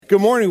Good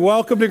morning.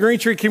 Welcome to Green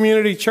Tree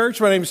Community Church.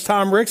 My name is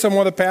Tom Ricks. I'm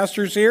one of the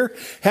pastors here.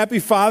 Happy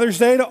Father's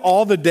Day to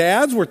all the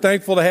dads. We're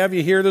thankful to have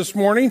you here this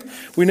morning.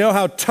 We know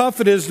how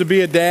tough it is to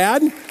be a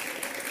dad.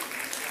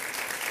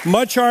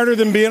 Much harder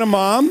than being a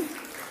mom.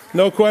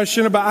 No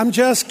question about it. I'm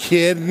just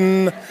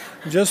kidding.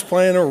 Just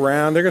playing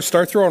around. They're going to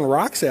start throwing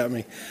rocks at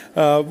me.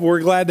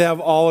 We're glad to have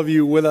all of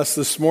you with us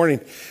this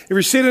morning. If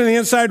you're seated in the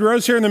inside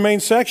rows here in the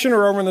main section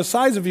or over on the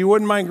sides, if you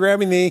wouldn't mind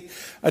grabbing the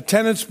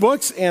attendance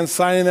books and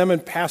signing them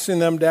and passing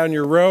them down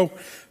your row.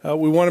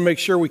 We want to make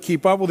sure we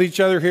keep up with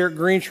each other here at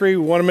Green Tree.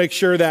 We want to make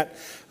sure that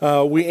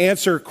we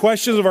answer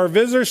questions of our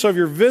visitors. So if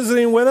you're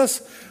visiting with us,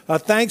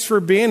 thanks for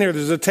being here.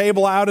 There's a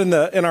table out in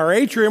our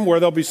atrium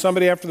where there'll be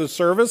somebody after the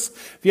service.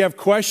 If you have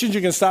questions,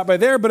 you can stop by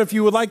there. But if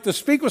you would like to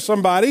speak with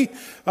somebody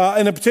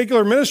in a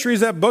particular ministry, as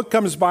that book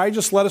comes by,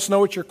 just let us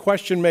know what your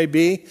question may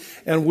be,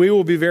 and we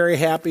will be very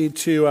happy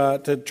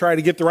to try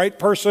to get the right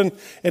person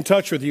in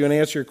touch with you and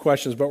answer your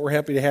questions. But we're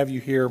happy to have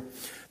you here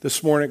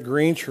this morning at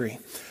Green Tree.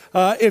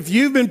 If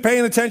you've been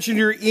paying attention to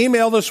your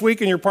email this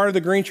week and you're part of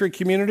the Green Tree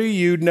community,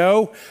 you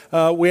know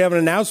we have an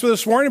announcement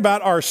this morning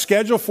about our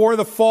schedule for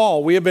the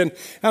fall. We have been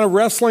kind of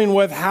wrestling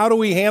with how do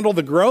we handle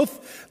the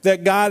growth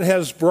that God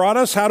has brought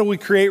us? How do we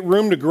create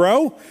room to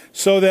grow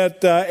so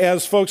that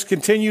as folks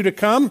continue to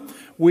come,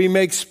 we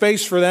make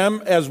space for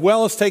them as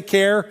well as take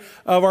care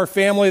of our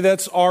family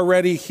that's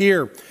already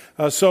here.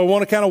 So I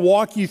want to kind of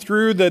walk you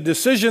through the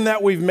decision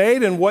that we've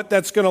made and what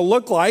that's going to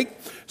look like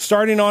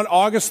starting on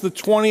August the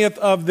 20th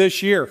of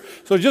this year.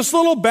 So just a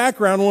little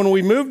background. When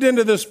we moved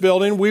into this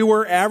building, we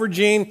were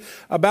averaging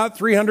about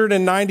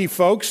 390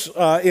 folks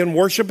in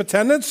worship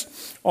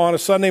attendance on a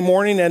Sunday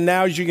morning. And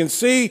now, as you can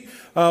see,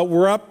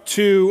 we're up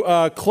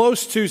to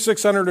close to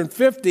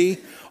 650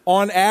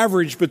 on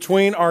average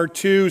between our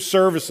two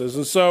services.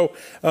 And so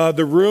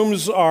the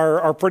rooms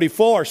are pretty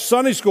full. Our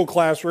Sunday school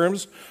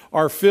classrooms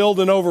are filled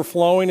and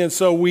overflowing. And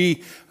so we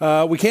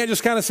can't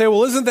just kind of say,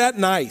 well, isn't that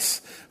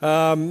nice?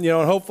 And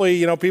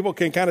hopefully, people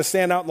can kind of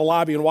stand out in the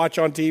lobby and watch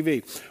on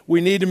TV. We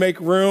need to make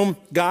room.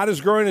 God is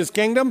growing his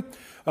kingdom.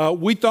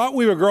 We thought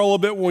we would grow a little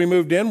bit when we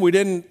moved in. We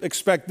didn't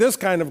expect this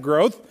kind of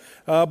growth,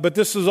 but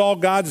this is all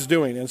God's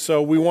doing. And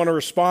so we want to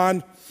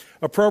respond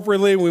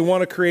appropriately. We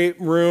want to create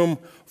room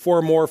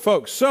for more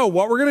folks. So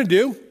what we're going to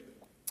do,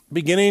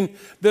 beginning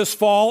this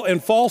fall,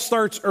 and fall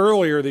starts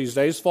earlier these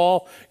days.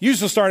 Fall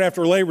used to start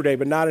after Labor Day,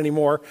 but not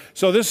anymore.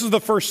 So this is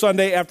the first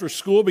Sunday after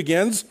school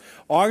begins.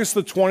 August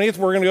the 20th,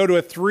 we're going to go to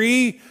a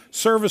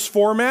 3-service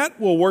format.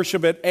 We'll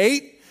worship at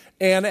 8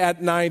 and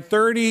at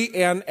 9:30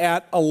 and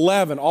at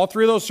 11. All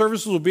three of those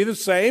services will be the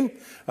same.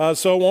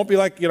 So it won't be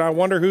like, I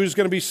wonder who's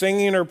going to be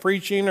singing or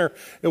preaching, or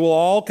it will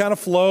all kind of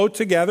flow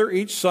together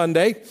each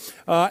Sunday.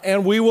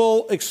 And we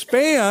will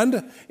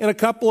expand in a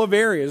couple of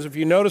areas. If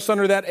you notice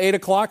under that 8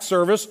 o'clock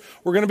service,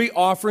 we're going to be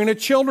offering a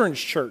children's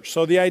church.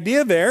 So the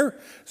idea there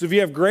is if you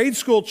have grade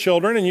school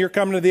children and you're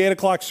coming to the 8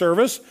 o'clock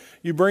service,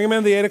 you bring them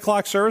in the 8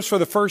 o'clock service for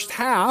the first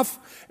half,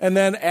 and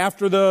then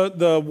after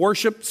the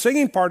worship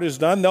singing part is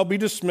done, they'll be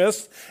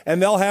dismissed,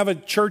 and they'll have a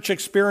church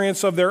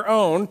experience of their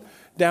own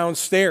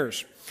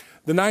downstairs.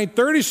 The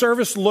 9:30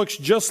 service looks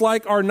just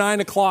like our 9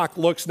 o'clock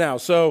looks now.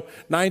 So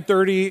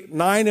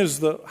 9:30 is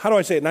the, how do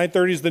I say it?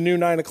 9:30 is the new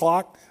 9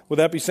 o'clock. Would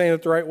that be saying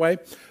it the right way?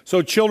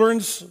 So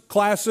children's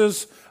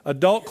classes,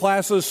 adult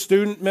classes,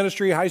 student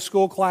ministry, high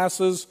school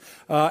classes,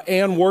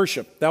 and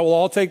worship. That will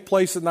all take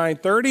place at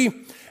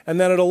 9:30. And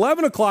then at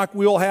 11 o'clock,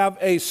 we will have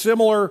a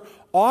similar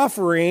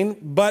offering,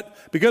 but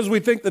because we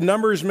think the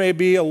numbers may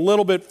be a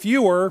little bit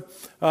fewer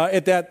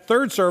at that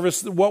third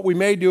service, what we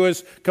may do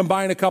is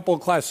combine a couple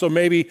of classes. So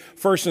maybe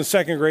first and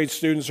second grade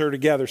students are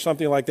together,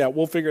 something like that.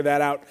 We'll figure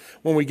that out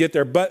when we get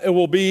there. But it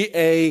will be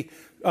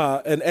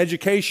an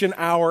education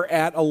hour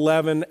at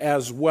 11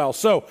 as well.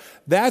 So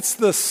that's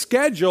the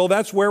schedule.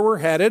 That's where we're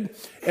headed.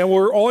 And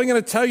we're only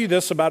going to tell you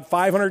this about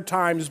 500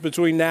 times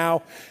between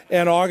now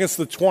and August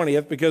the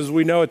 20th, because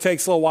we know it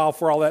takes a little while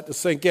for all that to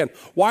sink in.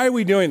 Why are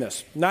we doing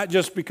this? Not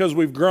just because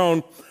we've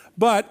grown,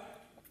 but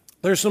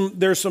there's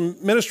some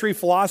ministry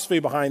philosophy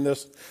behind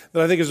this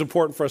that I think is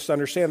important for us to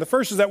understand. The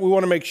first is that we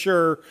want to make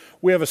sure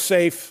we have a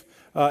safe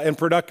and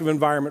productive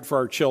environment for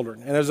our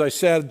children. And as I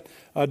said,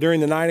 during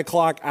the 9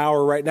 o'clock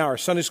hour right now, our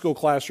Sunday school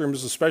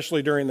classrooms,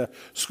 especially during the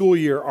school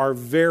year, are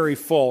very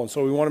full. And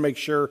so we want to make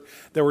sure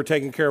that we're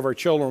taking care of our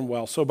children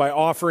well. So by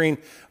offering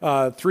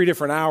 3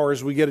 different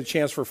hours, we get a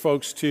chance for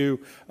folks to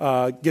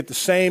get the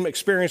same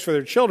experience for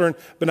their children,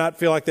 but not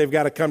feel like they've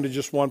got to come to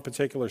just one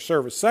particular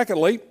service.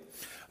 Secondly,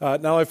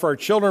 not only for our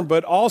children,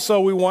 but also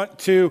we want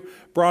to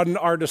broaden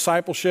our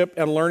discipleship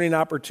and learning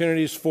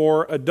opportunities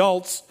for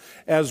adults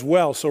as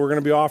well. So we're going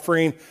to be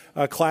offering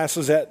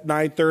classes at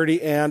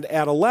 9:30 and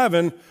at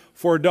 11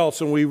 for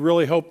adults. And we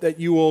really hope that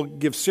you will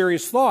give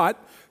serious thought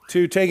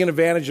to taking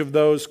advantage of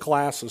those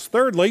classes.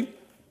 Thirdly,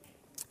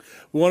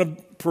 we want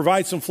to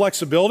provide some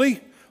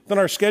flexibility in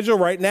our schedule.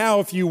 Right now,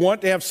 if you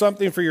want to have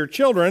something for your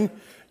children,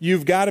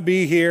 you've got to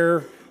be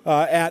here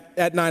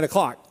at 9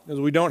 o'clock. Because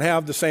we don't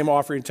have the same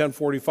offering at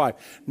 10:45.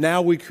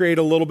 Now we create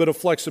a little bit of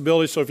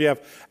flexibility. So if you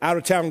have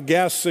out-of-town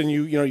guests and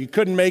you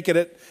couldn't make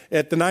it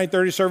at the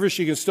 9:30 service,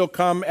 you can still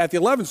come at the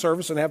 11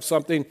 service and have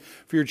something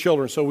for your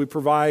children. So we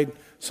provide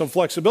some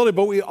flexibility.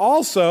 But we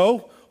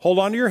also, hold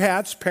on to your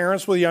hats,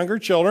 parents with younger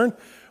children,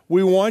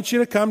 we want you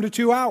to come to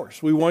 2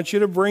 hours. We want you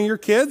to bring your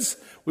kids.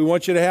 We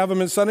want you to have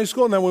them in Sunday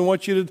school, and then we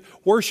want you to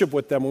worship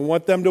with them. We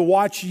want them to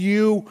watch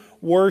you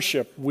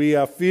worship. We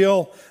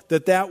feel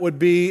that would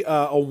be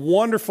a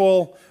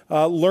wonderful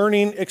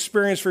learning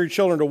experience for your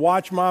children to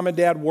watch mom and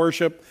dad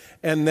worship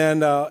and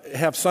then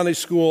have Sunday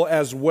school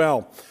as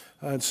well.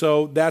 And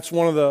so that's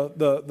one of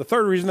the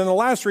third reason. And the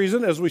last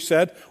reason, as we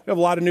said, we have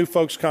a lot of new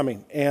folks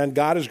coming, and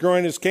God is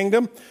growing his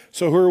kingdom.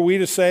 So who are we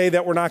to say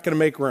that we're not going to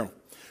make room?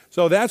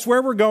 So that's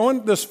where we're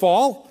going this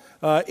fall.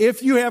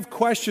 If you have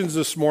questions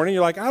this morning,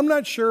 you're like, I'm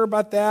not sure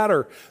about that,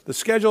 or the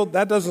schedule,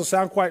 that doesn't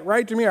sound quite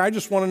right to me, or I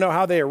just want to know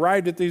how they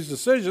arrived at these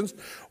decisions.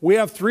 We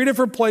have 3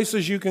 different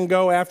places you can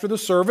go after the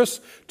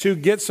service to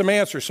get some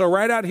answers. So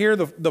right out here,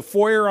 the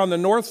foyer on the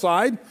north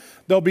side,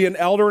 there'll be an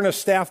elder and a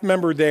staff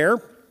member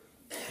there.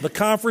 The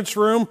conference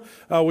room,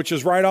 which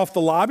is right off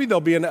the lobby, there'll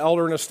be an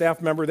elder and a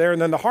staff member there.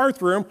 And then the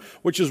hearth room,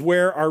 which is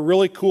where our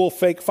really cool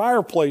fake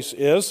fireplace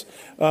is,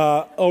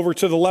 over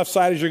to the left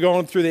side as you're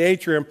going through the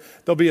atrium,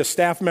 there'll be a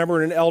staff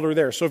member and an elder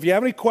there. So if you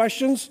have any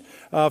questions,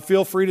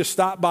 feel free to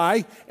stop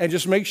by and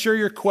just make sure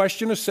your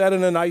question is said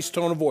in a nice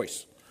tone of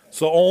voice. It's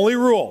the only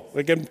rule.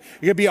 It can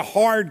be a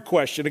hard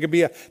question. It can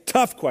be a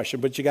tough question,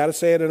 but you got to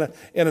say it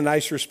in a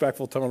nice,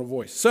 respectful tone of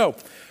voice. So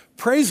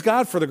praise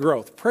God for the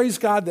growth. Praise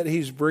God that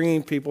he's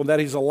bringing people, that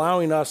he's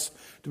allowing us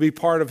to be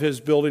part of his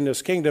building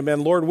his kingdom.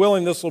 And Lord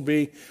willing, this will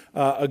be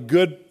a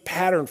good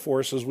pattern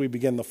for us as we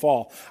begin the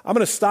fall. I'm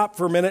going to stop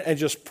for a minute and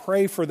just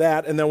pray for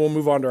that, and then we'll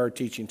move on to our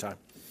teaching time.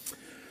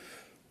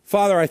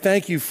 Father, I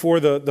thank you for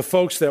the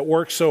folks that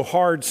worked so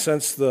hard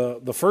since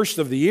the first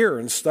of the year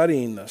in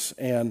studying this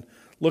and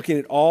looking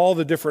at all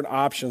the different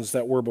options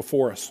that were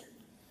before us.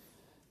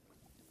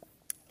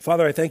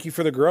 Father, I thank you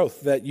for the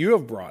growth that you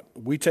have brought.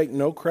 We take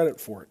no credit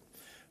for it.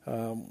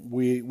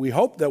 We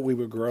hoped that we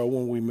would grow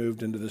when we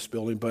moved into this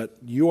building, but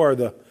you are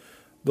the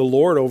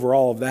Lord over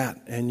all of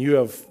that, and you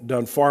have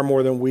done far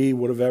more than we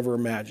would have ever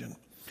imagined.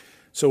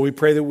 So we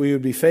pray that we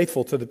would be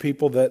faithful to the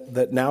people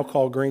that now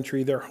call Green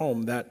Tree their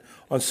home, that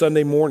on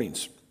Sunday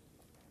mornings,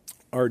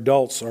 our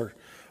adults,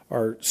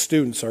 our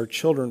students, our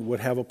children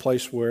would have a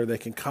place where they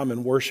can come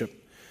and worship,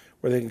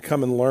 where they can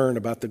come and learn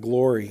about the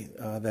glory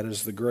that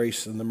is the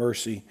grace and the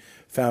mercy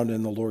found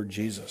in the Lord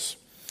Jesus.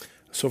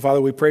 So,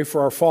 Father, we pray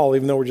for our fall,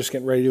 even though we're just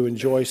getting ready to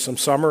enjoy some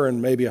summer and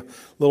maybe a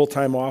little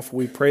time off.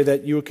 We pray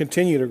that you would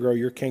continue to grow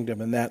your kingdom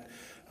and that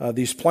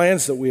these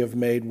plans that we have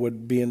made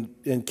would be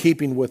in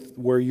keeping with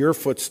where your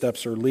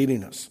footsteps are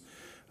leading us,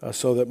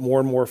 so that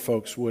more and more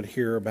folks would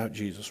hear about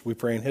Jesus. We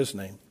pray in his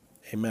name.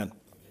 Amen.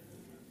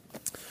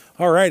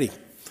 All righty.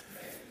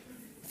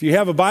 If you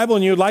have a Bible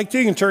and you'd like to,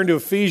 you can turn to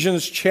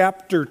Ephesians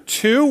chapter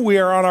 2. We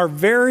are on our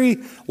very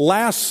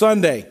last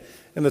Sunday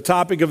in the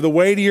topic of the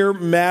weightier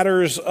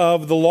matters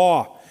of the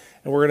law.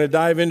 And we're going to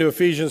dive into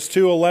Ephesians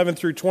 2:11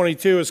 through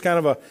 22 as kind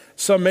of a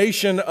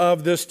summation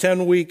of this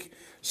 10-week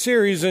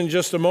series in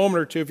just a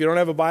moment or two. If you don't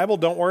have a Bible,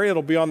 don't worry.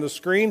 It'll be on the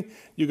screen.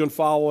 You can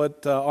follow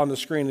it on the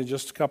screen in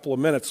just a couple of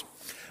minutes.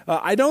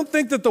 I don't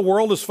think that the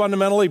world is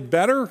fundamentally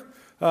better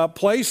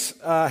place,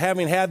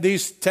 having had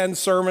these 10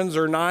 sermons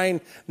or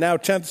 9, now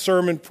 10th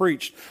sermon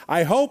preached.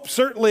 I hope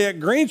certainly at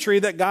Green Tree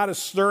that God is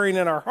stirring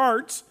in our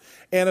hearts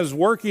and is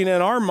working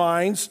in our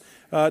minds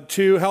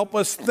to help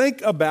us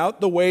think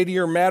about the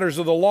weightier matters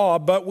of the law,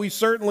 but we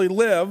certainly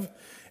live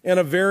in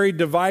a very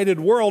divided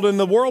world, and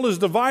the world is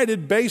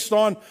divided based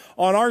on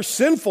our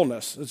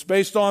sinfulness. It's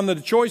based on the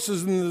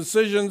choices and the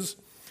decisions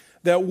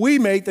that we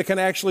make that can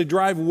actually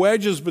drive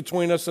wedges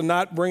between us and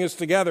not bring us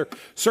together.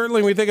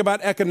 Certainly when we think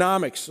about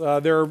economics,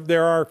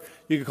 there are,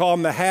 you can call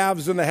them the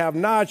haves and the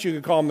have-nots, you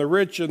can call them the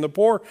rich and the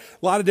poor,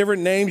 a lot of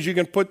different names you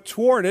can put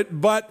toward it,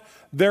 but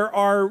there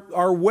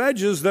are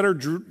wedges that are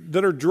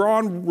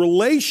drawn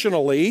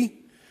relationally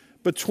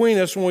between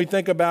us when we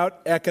think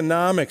about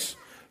economics.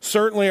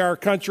 Certainly our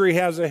country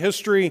has a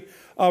history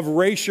of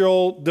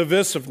racial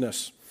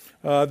divisiveness.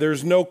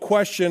 There's no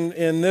question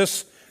in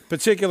this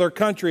particular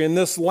country, in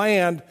this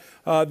land,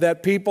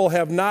 that people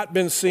have not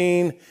been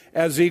seen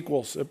as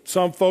equals.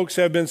 Some folks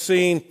have been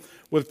seen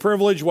with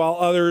privilege while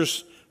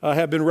others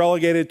have been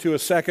relegated to a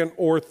second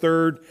or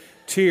third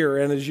tier.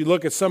 And as you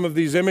look at some of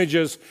these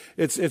images,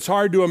 it's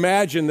hard to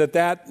imagine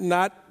that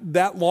not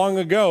that long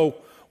ago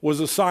was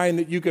a sign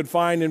that you could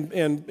find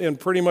in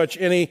pretty much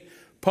any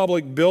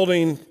public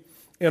building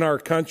in our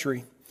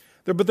country.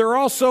 But there are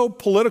also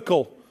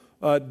political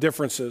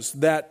differences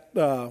that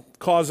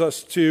cause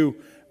us to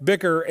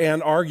bicker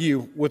and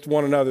argue with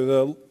one another.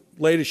 The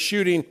latest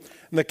shooting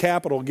in the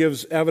Capitol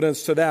gives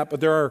evidence to that. But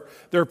there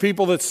are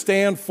people that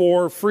stand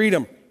for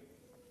freedom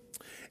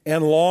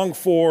and long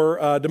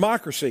for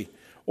democracy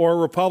or a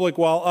republic,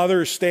 while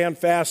others stand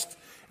fast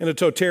in a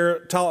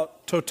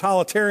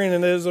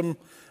totalitarianism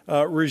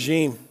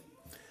regime.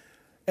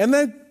 And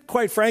then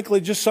quite frankly,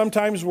 just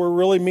sometimes we're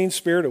really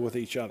mean-spirited with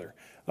each other.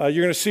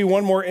 You're going to see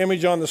one more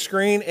image on the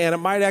screen, and it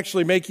might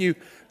actually make you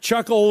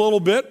chuckle a little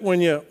bit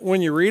when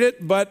you read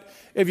it. But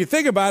if you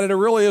think about it, it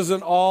really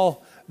isn't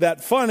all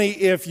that funny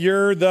if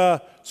you're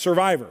the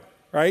survivor,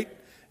 right?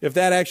 If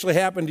that actually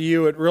happened to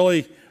you, it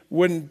really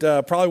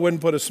probably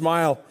wouldn't put a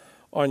smile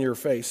on your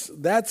face.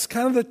 That's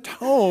kind of the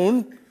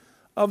tone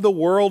of the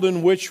world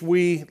in which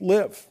we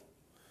live.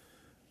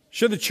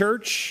 Should the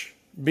church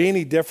be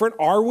any different?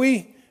 Are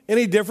we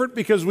any different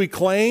because we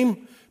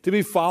claim to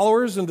be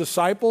followers and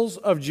disciples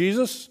of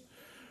Jesus?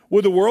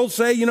 Would the world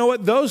say, you know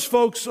what, those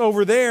folks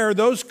over there,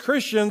 those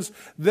Christians,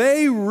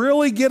 they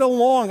really get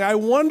along. I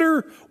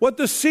wonder what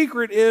the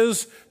secret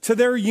is to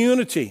their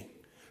unity,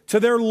 to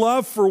their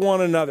love for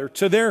one another,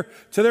 to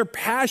their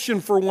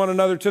passion for one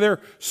another, to their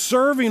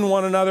serving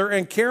one another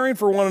and caring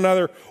for one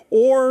another.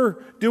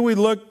 Or do we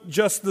look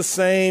just the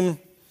same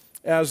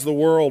as the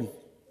world?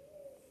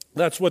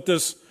 That's what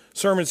this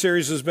sermon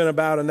series has been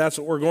about, and that's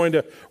what we're going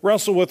to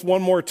wrestle with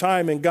one more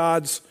time in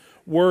God's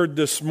Word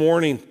this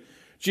morning.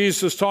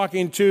 Jesus is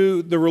talking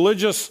to the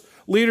religious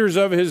leaders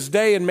of his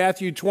day in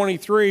Matthew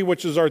 23,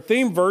 which is our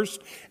theme verse,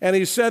 and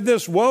he said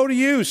this, "Woe to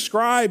you,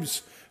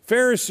 scribes,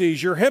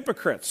 Pharisees, you're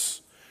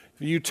hypocrites.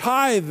 You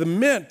tithe the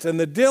mint and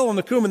the dill and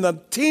the cumin, the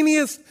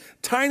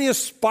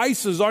tiniest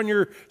spices on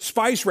your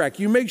spice rack.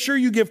 You make sure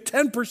you give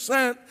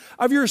 10%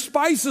 of your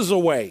spices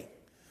away.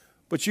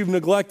 But you've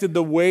neglected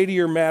the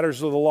weightier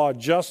matters of the law,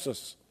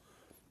 justice,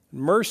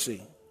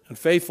 mercy, and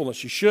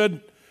faithfulness.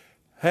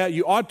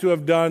 You ought to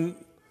have done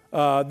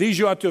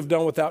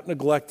without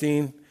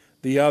neglecting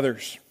the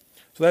others."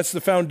 So that's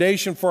the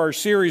foundation for our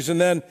series.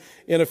 And then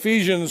in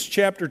Ephesians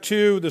chapter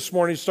 2 this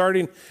morning,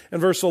 starting in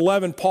verse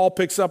 11, Paul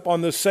picks up on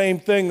the same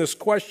thing, this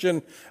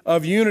question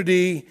of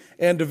unity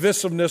and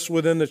divisiveness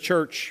within the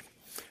church.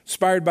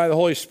 Inspired by the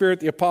Holy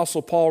Spirit, the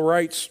Apostle Paul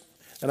writes,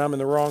 and I'm in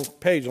the wrong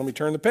page. Let me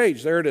turn the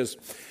page. There it is.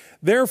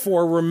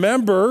 "Therefore,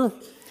 remember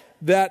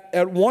that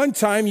at one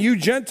time you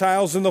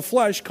Gentiles in the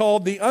flesh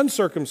called the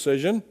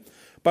uncircumcision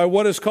by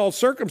what is called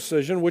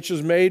circumcision, which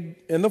is made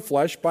in the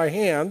flesh by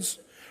hands.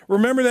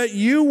 Remember that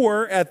you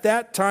were at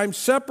that time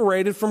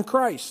separated from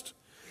Christ,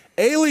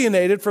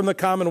 alienated from the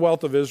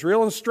commonwealth of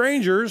Israel, and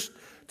strangers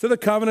to the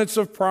covenants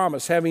of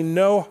promise, having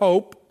no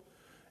hope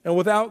and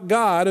without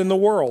God in the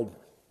world.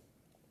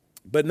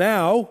 But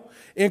now,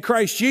 in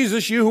Christ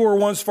Jesus, you who were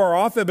once far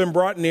off have been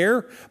brought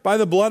near by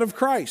the blood of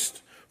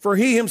Christ. For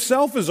he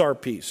himself is our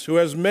peace, who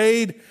has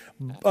made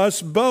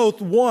us both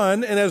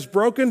one and has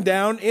broken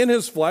down in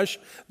his flesh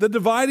the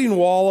dividing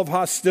wall of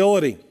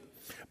hostility,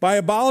 by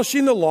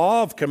abolishing the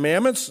law of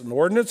commandments and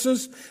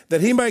ordinances,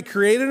 that he might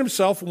create in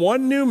himself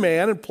one new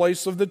man in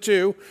place of the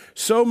two,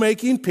 so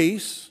making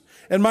peace,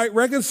 and might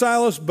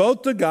reconcile us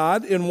both to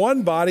God in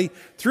one body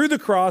through the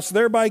cross,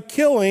 thereby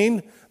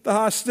killing the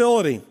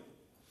hostility.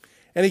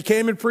 And he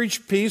came and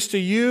preached peace to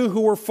you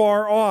who were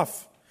far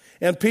off,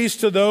 and peace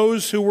to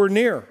those who were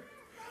near.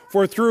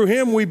 For through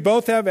him we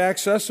both have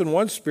access in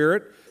one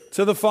Spirit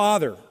to the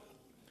Father.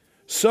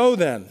 So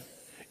then,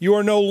 you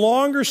are no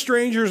longer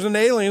strangers and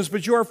aliens,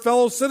 but you are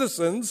fellow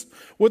citizens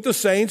with the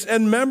saints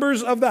and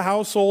members of the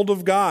household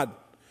of God,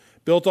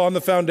 built on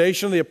the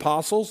foundation of the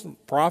apostles and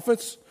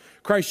prophets,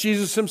 Christ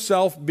Jesus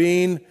himself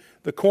being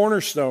the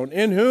cornerstone,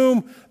 in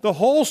whom the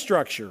whole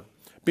structure,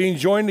 being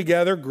joined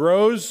together,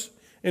 grows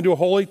into a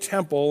holy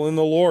temple in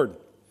the Lord.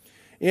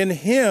 In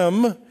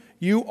him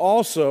you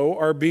also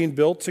are being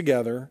built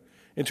together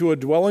into a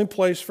dwelling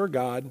place for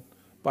God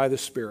by the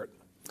Spirit."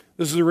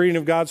 This is the reading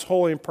of God's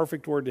holy and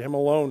perfect word. To him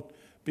alone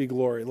be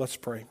glory. Let's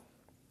pray.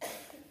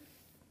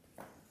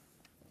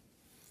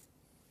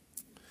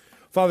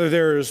 Father,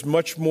 there is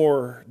much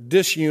more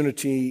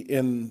disunity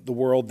in the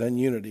world than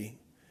unity.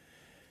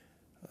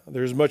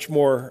 There's much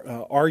more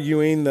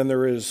arguing than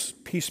there is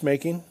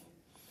peacemaking.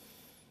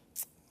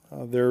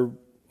 There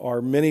are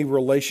many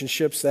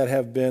relationships that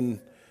have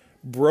been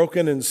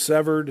broken and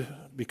severed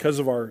because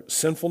of our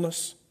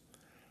sinfulness.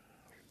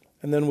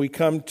 And then we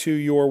come to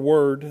your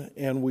word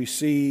and we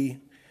see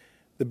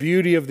the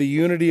beauty of the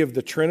unity of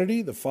the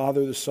Trinity, the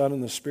Father, the Son,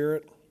 and the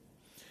Spirit.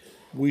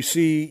 We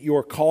see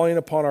your calling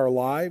upon our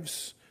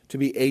lives to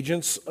be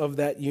agents of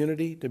that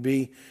unity, to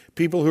be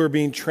people who are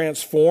being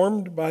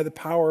transformed by the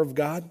power of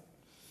God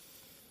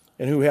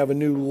and who have a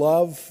new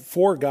love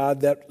for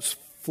God that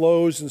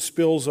flows and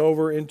spills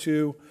over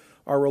into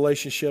our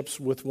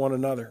relationships with one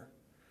another.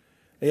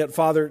 And yet,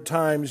 Father, at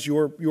times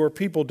your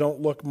people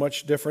don't look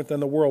much different than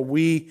the world.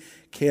 We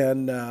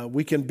can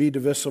be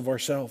divisive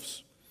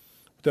ourselves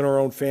within our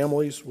own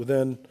families,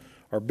 within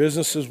our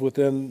businesses,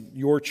 within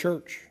your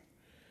church.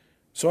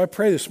 So I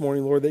pray this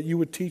morning, Lord, that you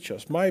would teach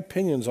us. My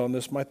opinions on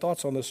this, my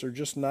thoughts on this are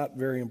just not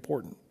very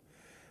important.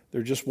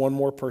 They're just one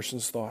more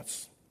person's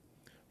thoughts.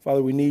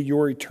 Father, we need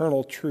your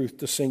eternal truth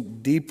to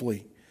sink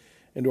deeply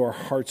into our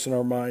hearts and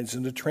our minds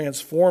and to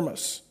transform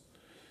us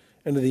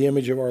into the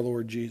image of our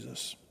Lord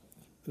Jesus.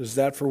 It is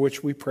that for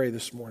which we pray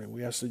this morning.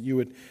 We ask that you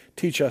would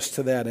teach us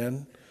to that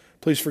end.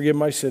 Please forgive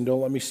my sin. Don't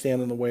let me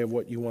stand in the way of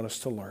what you want us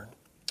to learn.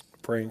 I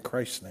pray in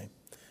Christ's name.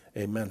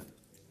 Amen.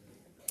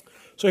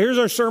 So here's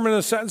our sermon in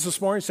a sentence this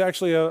morning. It's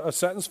actually a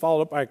sentence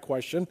followed up by a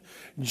question.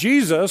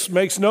 Jesus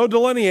makes no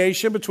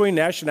delineation between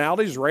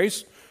nationalities,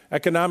 race,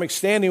 economic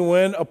standing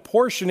when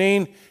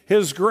apportioning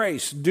his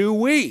grace. Do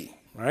we,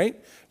 right?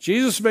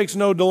 Jesus makes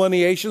no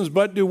delineations,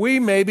 but do we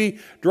maybe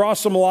draw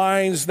some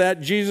lines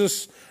that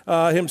Jesus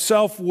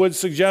himself would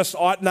suggest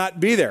ought not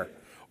be there,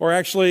 or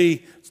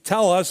actually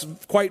tell us,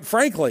 quite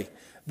frankly,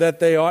 that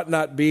they ought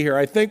not be here?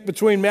 I think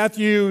between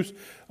Matthew's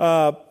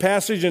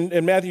passage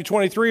in Matthew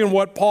 23 and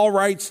what Paul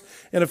writes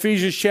in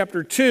Ephesians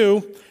chapter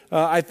 2,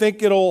 I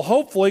think it'll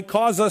hopefully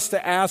cause us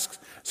to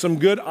ask some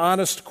good,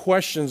 honest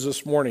questions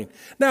this morning.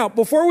 Now,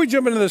 before we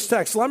jump into this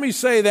text, let me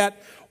say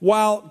that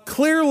while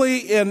clearly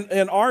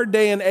in our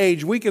day and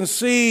age, we can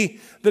see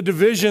the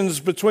divisions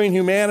between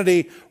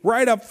humanity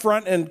right up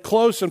front and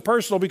close and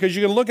personal, because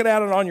you can look at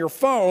it on your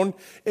phone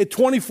at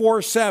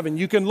 24/7.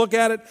 You can look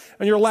at it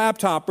on your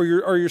laptop or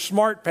your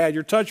smart pad,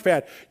 your touch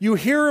pad. You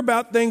hear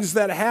about things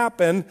that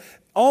happen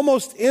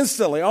almost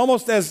instantly,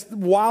 almost as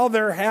while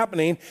they're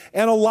happening.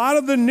 And a lot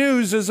of the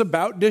news is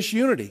about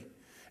disunity.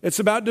 It's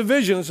about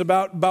division. It's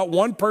about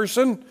one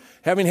person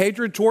having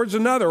hatred towards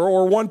another,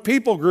 or one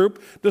people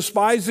group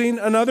despising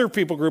another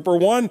people group, or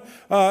one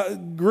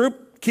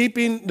group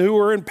who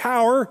are in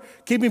power,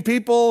 keeping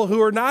people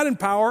who are not in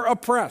power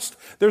oppressed.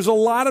 There's a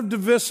lot of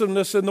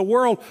divisiveness in the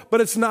world, but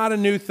it's not a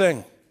new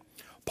thing.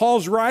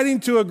 Paul's writing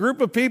to a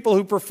group of people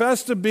who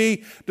profess to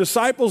be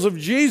disciples of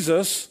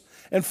Jesus.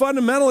 And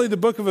fundamentally, the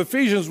book of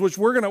Ephesians, which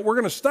we're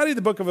going to study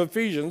the book of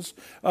Ephesians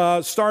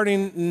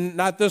starting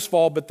not this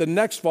fall, but the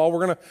next fall,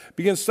 we're going to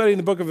begin studying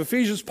the book of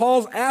Ephesians.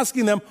 Paul's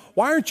asking them,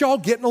 why aren't y'all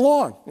getting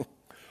along?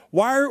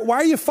 Why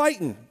are you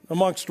fighting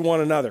amongst one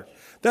another?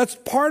 That's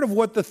part of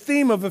what the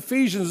theme of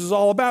Ephesians is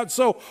all about.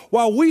 So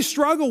while we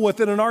struggle with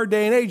it in our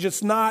day and age,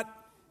 it's not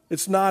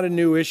a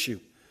new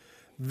issue.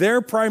 Their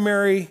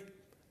primary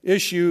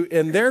issue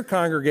in their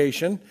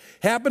congregation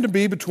happened to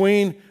be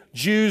between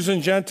Jews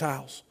and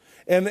Gentiles.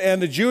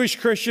 And the Jewish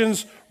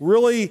Christians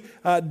really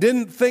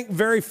didn't think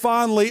very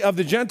fondly of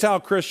the Gentile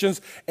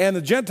Christians, and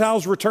the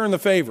Gentiles returned the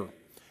favor.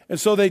 And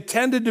so they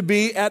tended to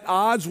be at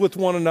odds with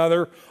one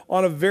another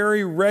on a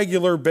very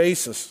regular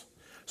basis.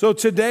 So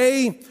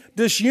today,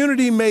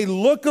 disunity may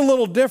look a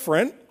little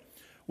different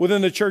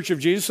within the Church of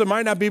Jesus. It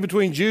might not be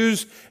between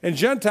Jews and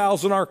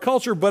Gentiles in our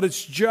culture, but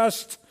it's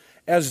just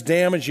as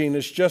damaging,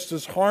 it's just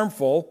as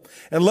harmful.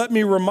 And let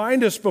me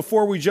remind us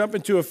before we jump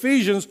into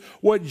Ephesians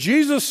what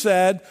Jesus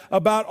said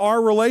about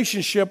our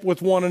relationship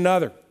with one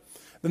another.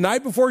 The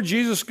night before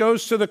Jesus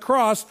goes to the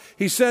cross,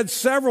 he said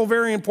several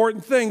very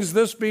important things,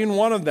 this being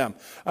one of them.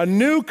 A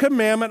new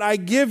commandment I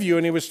give you.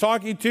 And he was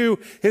talking to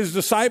his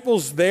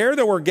disciples there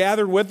that were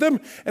gathered with him,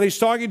 and he's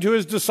talking to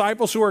his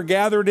disciples who are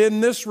gathered in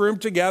this room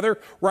together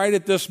right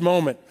at this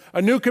moment.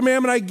 A new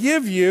commandment I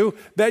give you,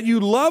 that you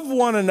love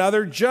one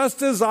another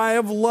just as I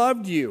have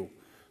loved you.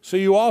 So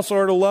you also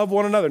are to love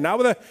one another. Not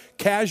with a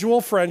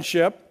casual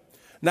friendship,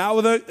 not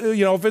with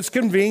if it's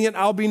convenient,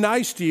 I'll be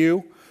nice to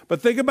you. But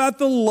think about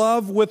the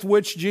love with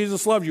which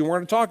Jesus loved you. We're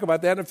going to talk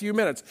about that in a few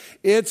minutes.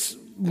 It's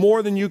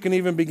more than you can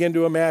even begin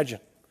to imagine.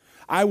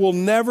 I will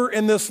never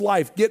in this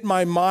life get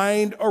my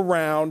mind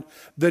around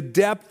the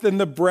depth and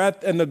the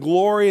breadth and the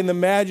glory and the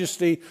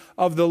majesty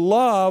of the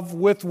love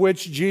with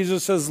which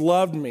Jesus has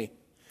loved me.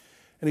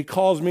 And he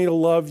calls me to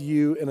love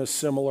you in a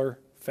similar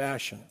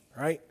fashion,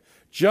 right?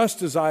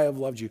 Just as I have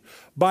loved you.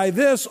 By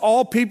this,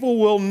 all people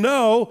will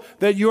know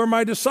that you are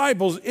my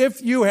disciples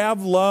if you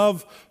have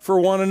love for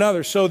one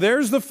another. So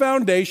there's the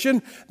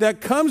foundation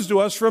that comes to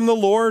us from the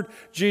Lord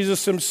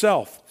Jesus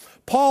himself.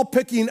 Paul,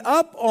 picking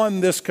up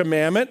on this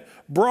commandment,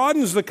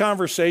 broadens the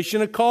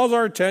conversation. It calls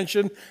our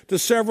attention to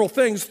several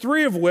things,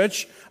 three of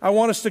which I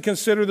want us to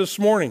consider this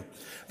morning.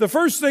 The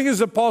first thing is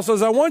that Paul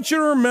says, I want you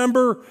to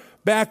remember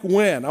back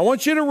when. I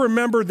want you to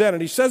remember then.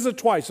 And he says it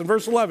twice in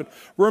verse 11.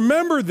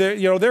 Remember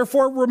that,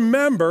 therefore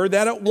remember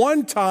that at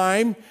one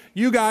time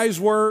you guys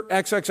were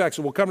XXX.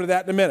 And we'll come to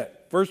that in a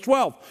minute. Verse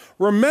 12.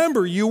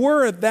 Remember you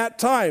were at that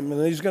time. And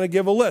then he's going to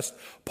give a list.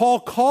 Paul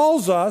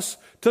calls us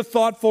to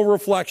thoughtful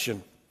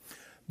reflection.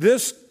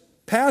 This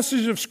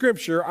passage of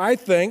Scripture, I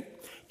think,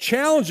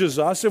 challenges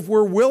us, if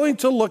we're willing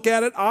to look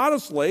at it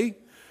honestly,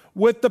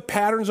 with the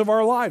patterns of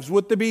our lives,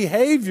 with the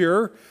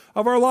behavior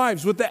of our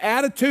lives, with the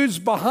attitudes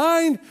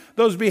behind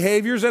those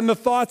behaviors and the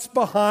thoughts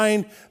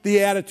behind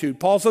the attitude.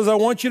 Paul says, I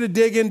want you to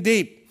dig in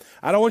deep.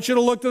 I don't want you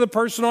to look to the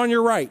person on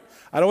your right.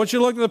 I don't want you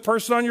to look at the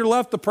person on your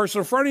left, the person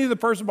in front of you, the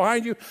person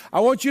behind you. I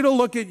want you to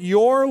look at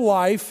your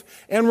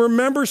life and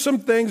remember some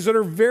things that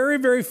are very,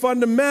 very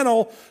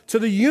fundamental to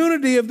the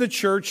unity of the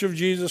Church of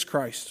Jesus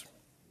Christ.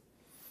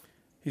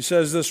 He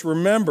says this,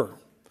 remember,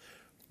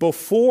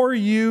 before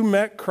you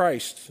met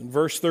Christ, in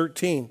verse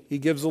 13, he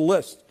gives a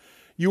list.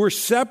 You were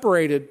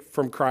separated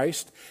from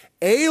Christ,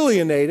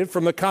 alienated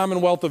from the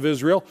commonwealth of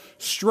Israel,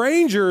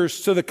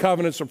 strangers to the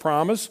covenants of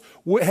promise,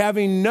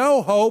 having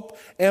no hope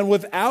and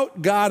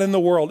without God in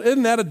the world.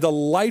 Isn't that a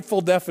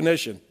delightful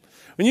definition?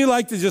 When you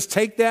like to just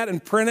take that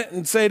and print it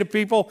and say to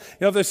people,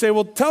 if they say,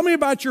 well, tell me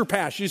about your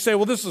past. You say,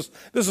 well, this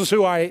is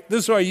who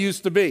I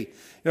used to be.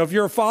 If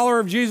you're a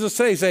follower of Jesus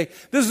today, say,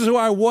 this is who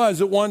I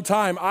was at one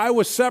time. I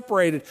was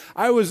separated.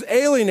 I was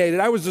alienated.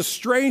 I was a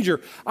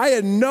stranger. I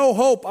had no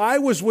hope. I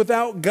was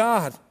without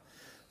God.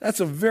 That's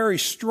a very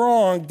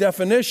strong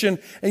definition,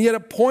 and yet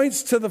it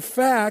points to the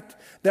fact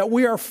that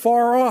we are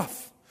far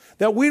off,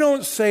 that we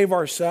don't save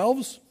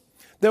ourselves,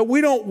 that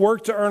we don't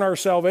work to earn our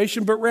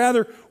salvation, but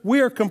rather we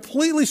are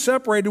completely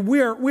separated.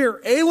 We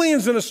are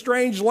aliens in a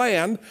strange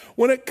land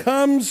when it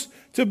comes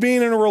to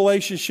being in a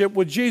relationship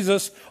with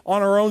Jesus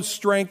on our own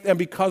strength and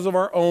because of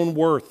our own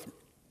worth.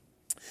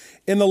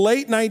 In the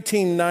late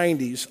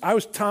 1990s, I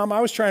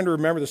was trying to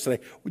remember this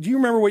today. Do you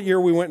remember what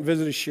year we went and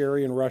visited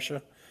Sherry in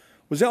Russia?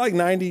 Was that like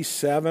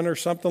 97 or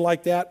something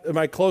like that? Am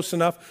I close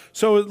enough?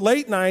 So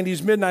late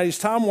 90s, mid 90s,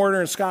 Tom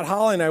Warner and Scott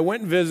Holly and I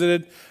went and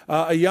visited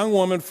a young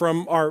woman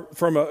from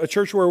a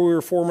church where we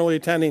were formerly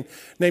attending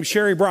named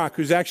Sherry Brock,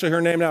 who's actually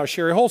her name now is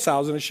Sherry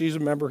Holshausen, and she's a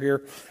member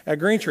here at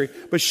Green Tree.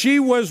 But she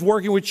was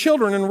working with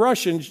children in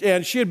Russia,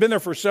 and she had been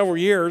there for several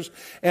years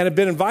and had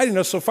been inviting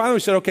us. So finally we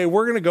said, okay,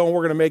 we're going to go and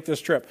we're going to make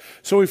this trip.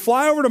 So we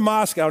fly over to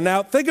Moscow.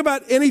 Now think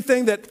about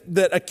anything that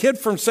a kid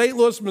from St.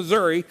 Louis,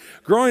 Missouri,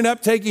 growing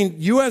up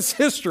taking U.S.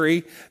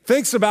 history,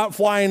 thinks about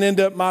flying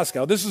into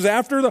Moscow. This is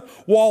after the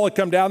wall had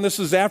come down. This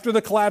is after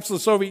the collapse of the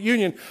Soviet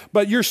Union.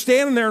 But you're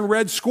standing there in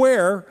Red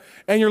Square,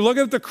 and you're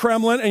looking at the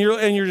Kremlin, and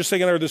you're just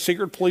thinking, are the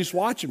secret police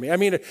watching me? I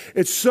mean,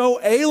 it's so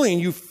alien.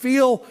 You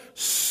feel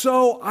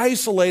so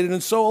isolated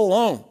and so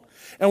alone.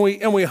 And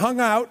we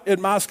hung out at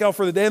Moscow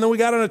for the day, and then we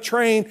got on a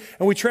train,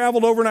 and we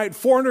traveled overnight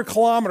 400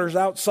 kilometers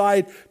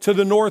outside to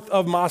the north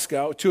of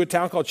Moscow to a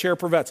town called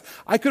Cherpovets.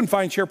 I couldn't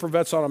find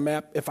Cherpovets on a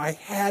map if I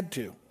had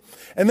to.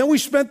 And then we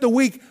spent the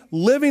week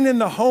living in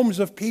the homes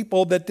of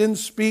people that didn't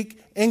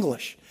speak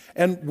English.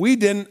 And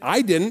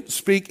I didn't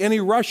speak any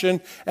Russian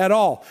at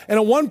all. And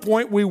at one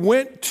point, we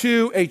went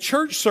to a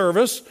church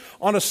service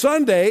on a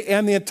Sunday,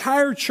 and the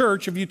entire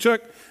church, if you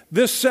took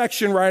this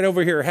section right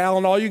over here, Hal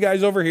and all you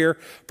guys over here,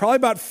 probably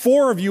about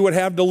 4 of you would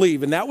have to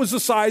leave. And that was the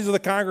size of the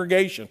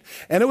congregation.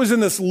 And it was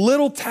in this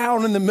little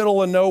town in the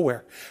middle of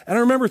nowhere. And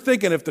I remember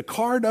thinking, if the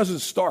car doesn't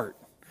start,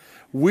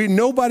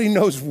 nobody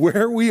knows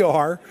where we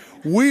are.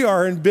 We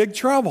are in big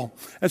trouble.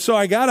 And so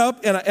I got up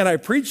and I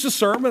preached the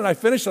sermon, and I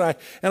finished, and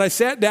I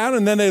sat down,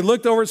 and then they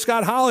looked over at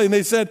Scott Holly and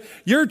they said,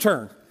 your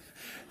turn.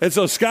 And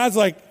so Scott's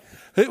like,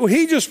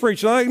 he just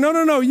preached. And I'm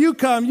like, no, you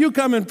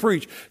come and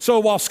preach.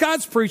 So while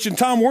Scott's preaching,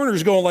 Tom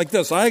Warner's going like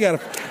this. I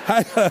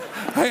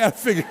gotta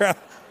figure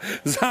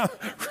out,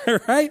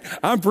 right?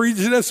 I'm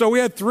preaching this. So we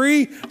had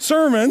 3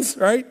 sermons,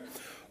 right?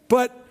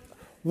 But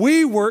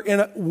we were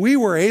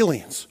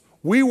aliens.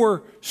 We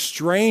were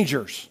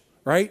strangers,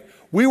 right?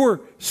 We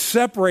were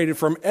separated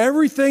from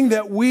everything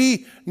that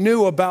we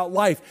knew about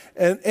life.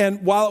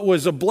 And while it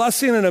was a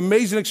blessing and an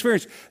amazing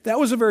experience, that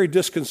was a very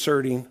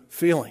disconcerting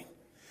feeling.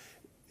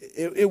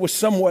 It was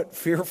somewhat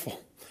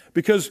fearful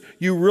because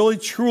you really,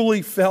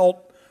 truly felt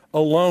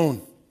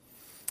alone.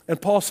 And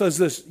Paul says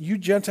this, you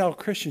Gentile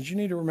Christians, you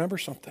need to remember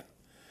something.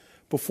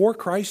 Before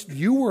Christ,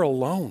 you were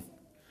alone.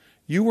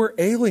 You were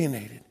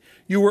alienated.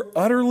 You were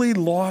utterly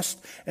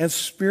lost and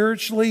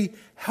spiritually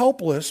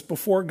helpless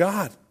before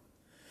God.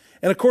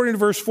 And according to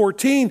verse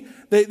 14,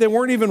 they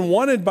weren't even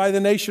wanted by the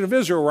nation of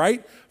Israel,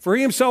 right? For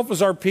he himself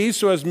is our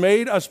peace, who has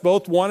made us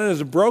both one and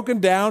has broken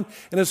down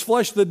in his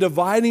flesh the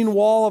dividing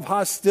wall of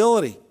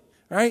hostility,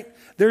 right?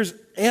 There's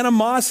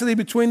animosity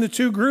between the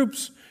two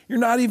groups. You're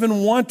not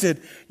even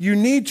wanted. You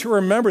need to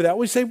remember that.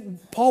 We say,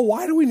 Paul,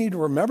 why do we need to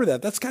remember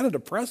that? That's kind of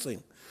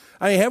depressing.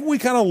 I mean, haven't we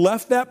kind of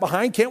left that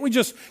behind? Can't we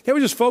just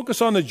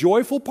focus on the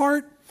joyful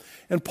part?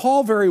 And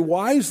Paul very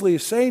wisely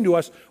is saying to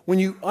us, when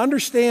you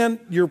understand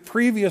your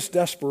previous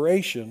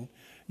desperation,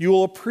 you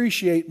will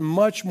appreciate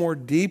much more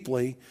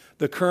deeply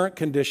the current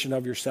condition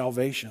of your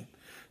salvation.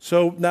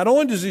 So not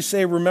only does he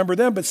say, remember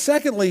them, but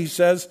secondly, he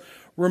says,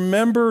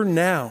 remember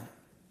now.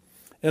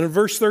 And in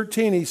verse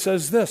 13, he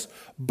says this,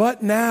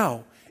 but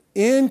now,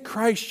 in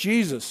Christ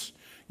Jesus,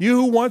 you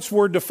who once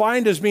were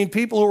defined as being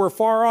people who were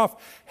far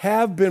off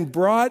have been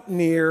brought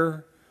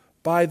near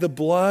by the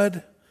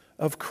blood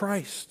of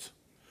Christ.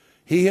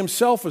 He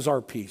himself is our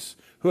peace,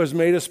 who has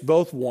made us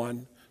both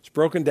one. It's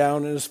broken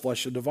down in his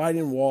flesh, a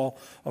dividing wall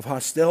of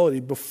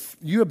hostility.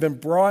 You have been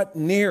brought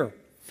near.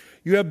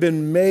 You have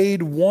been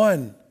made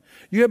one.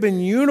 You have been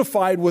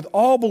unified with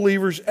all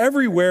believers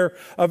everywhere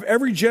of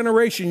every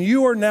generation.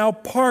 You are now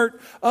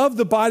part of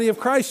the body of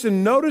Christ.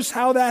 And notice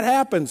how that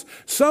happens.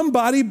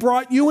 Somebody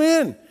brought you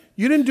in.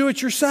 You didn't do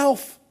it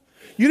yourself.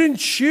 You didn't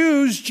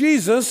choose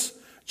Jesus.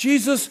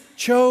 Jesus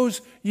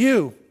chose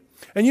you.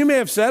 And you may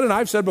have said, and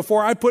I've said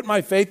before, I put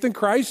my faith in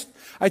Christ.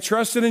 I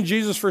trusted in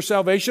Jesus for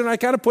salvation. And I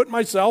kind of put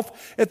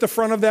myself at the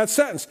front of that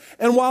sentence.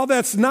 And while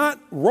that's not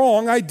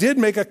wrong, I did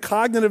make a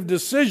cognitive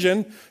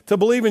decision to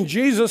believe in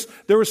Jesus.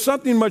 There was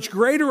something much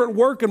greater at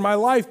work in my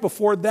life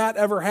before that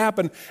ever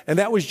happened. And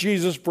that was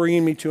Jesus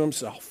bringing me to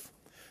himself.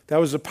 That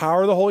was the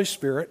power of the Holy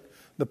Spirit,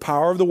 the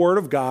power of the Word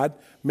of God,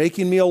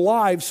 making me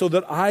alive so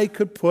that I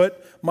could put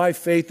my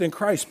faith in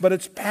Christ. But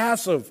it's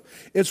passive.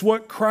 It's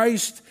what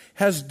Christ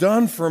has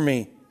done for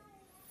me.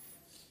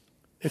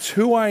 It's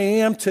who I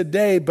am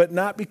today, but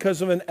not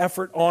because of an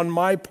effort on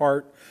my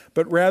part,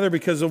 but rather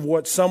because of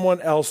what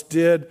someone else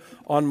did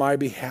on my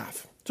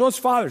behalf. So it's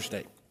Father's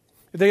Day.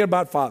 You're thinking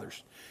about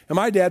fathers. And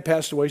my dad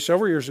passed away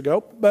several years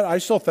ago, but I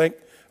still think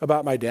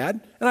about my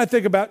dad. And I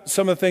think about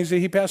some of the things that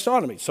he passed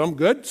on to me. Some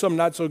good, some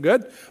not so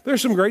good. But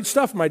there's some great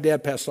stuff my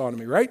dad passed on to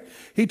me, right?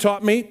 He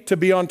taught me to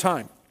be on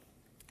time.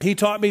 He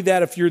taught me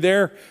that if you're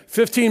there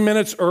 15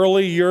 minutes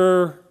early,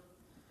 you're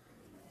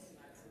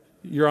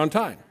on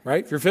time,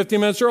 right? If you're 15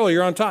 minutes early,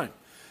 you're on time.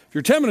 If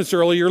you're 10 minutes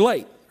early, you're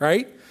late,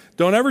 right?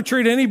 Don't ever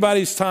treat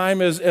anybody's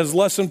time as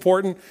less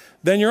important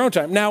than your own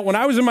time. Now, when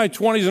I was in my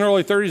 20s and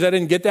early 30s, I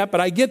didn't get that,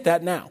 but I get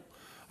that now.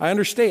 I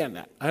understand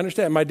that. I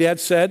understand. My dad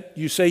said,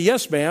 you say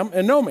yes, ma'am,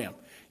 and no, ma'am.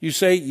 You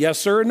say yes,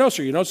 sir, and no,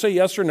 sir. You don't say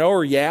yes or no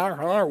or yeah or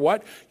huh or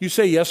what. You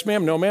say yes,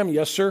 ma'am, no, ma'am,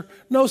 yes, sir,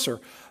 no, sir.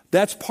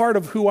 That's part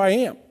of who I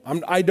am.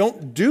 I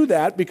don't do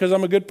that because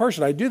I'm a good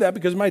person. I do that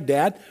because my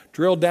dad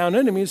drilled down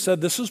into me and said,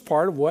 this is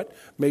part of what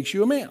makes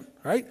you a man,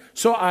 right?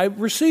 So I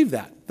received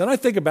that. Then I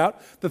think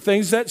about the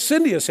things that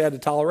Cindy has had to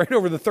tolerate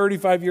over the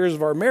 35 years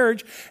of our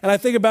marriage, and I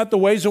think about the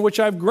ways in which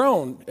I've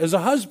grown as a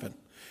husband.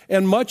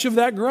 And much of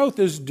that growth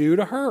is due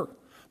to her.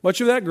 Much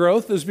of that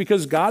growth is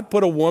because God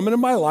put a woman in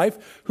my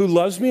life who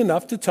loves me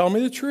enough to tell me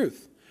the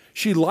truth.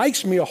 She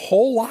likes me a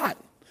whole lot.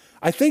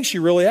 I think she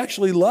really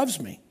actually loves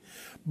me.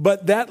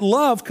 But that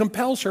love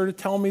compels her to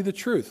tell me the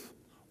truth,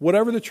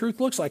 whatever the truth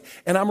looks like.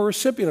 And I'm a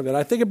recipient of it.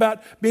 I think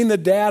about being the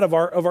dad of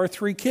our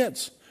 3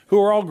 kids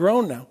who are all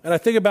grown now. And I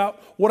think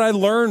about what I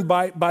learned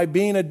by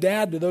being a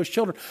dad to those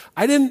children.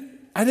 I didn't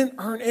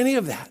earn any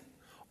of that.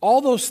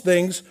 All those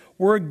things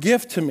were a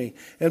gift to me.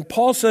 And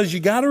Paul says you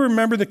got to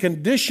remember the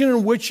condition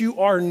in which you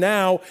are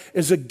now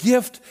is a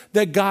gift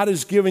that God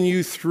has given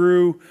you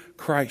through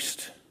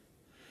Christ.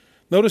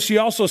 Notice he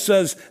also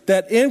says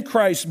that in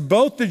Christ,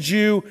 both the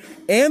Jew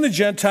and the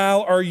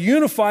Gentile are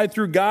unified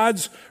through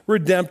God's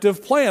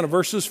redemptive plan,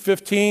 verses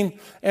 15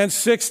 and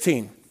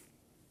 16.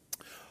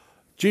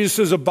 Jesus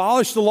says,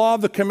 abolish the law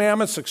of the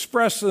commandments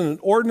expressed in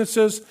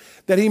ordinances,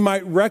 that he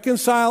might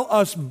reconcile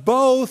us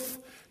both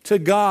to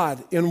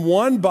God in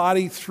one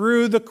body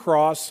through the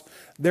cross,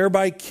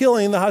 thereby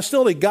killing the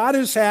hostility. God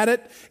has had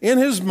it in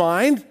his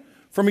mind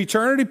from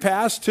eternity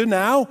past to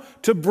now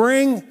to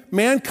bring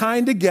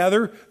mankind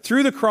together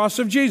through the cross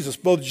of Jesus,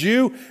 both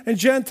Jew and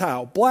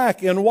Gentile,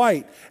 black and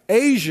white,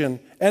 Asian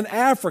and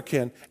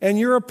African and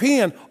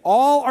European,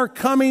 all are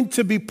coming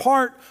to be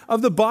part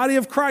of the body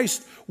of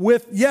Christ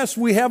with, yes,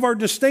 we have our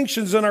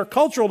distinctions and our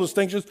cultural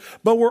distinctions,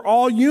 but we're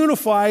all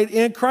unified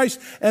in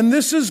Christ. And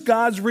this is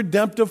God's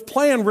redemptive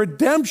plan.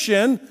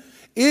 Redemption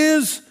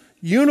is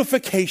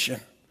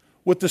unification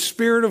with the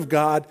Spirit of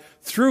God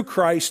through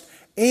Christ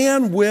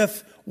and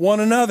with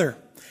one another.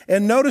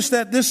 And notice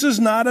that this is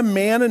not a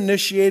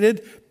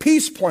man-initiated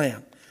peace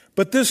plan,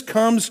 but this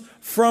comes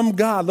from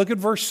God. Look at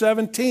verse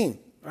 17,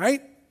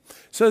 right? It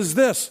says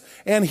this,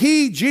 and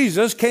he,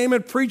 Jesus, came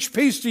and preached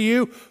peace to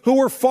you who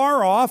were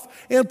far off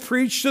and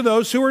preached to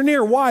those who were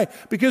near. Why?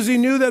 Because he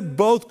knew that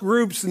both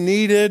groups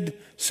needed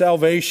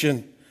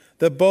salvation,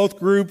 that both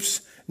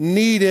groups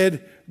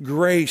needed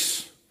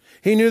grace.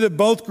 He knew that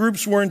both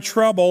groups were in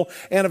trouble,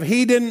 and if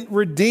he didn't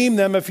redeem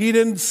them, if he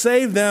didn't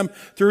save them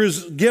through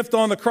his gift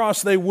on the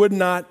cross, they would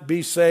not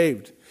be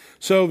saved.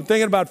 So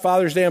thinking about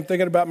Father's Day, I'm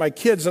thinking about my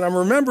kids, and I'm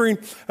remembering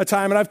a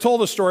time, and I've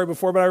told this story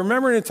before, but I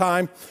remember a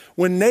time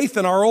when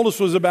Nathan, our oldest,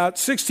 was about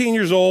 16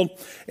 years old,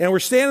 and we're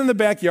standing in the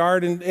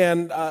backyard,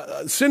 and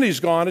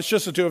Cindy's gone. It's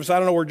just the two of us. I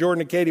don't know where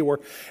Jordan and Katie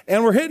were.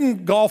 And we're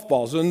hitting golf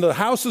balls, and the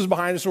house is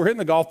behind us, so we're hitting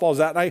the golf balls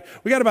out. And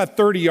we got about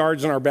 30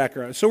 yards in our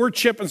backyard, so we're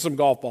chipping some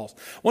golf balls.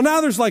 Well, now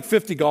there's like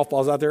 50 golf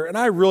balls out there, and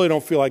I really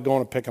don't feel like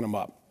going and picking them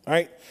up, all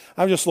right?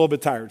 I'm just a little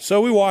bit tired.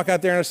 So we walk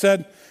out there, and I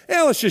said,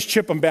 yeah, let's just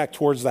chip them back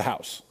towards the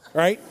house,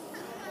 right?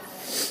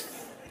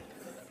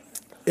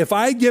 If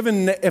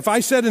I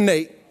said to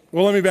Nate,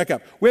 well, let me back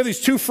up. We have these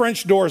 2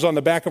 French doors on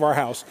the back of our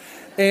house.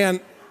 And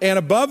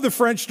above the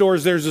French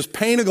doors, there's this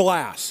pane of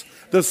glass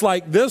that's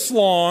like this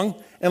long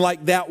and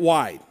like that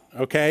wide,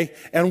 okay?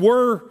 And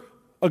we're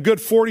a good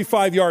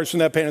 45 yards from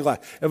that pane of glass.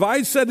 If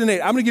I said to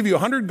Nate, I'm going to give you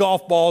 100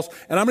 golf balls,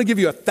 and I'm going to give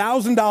you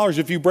 $1,000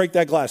 if you break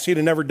that glass, he'd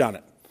have never done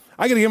it.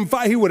 I got to give him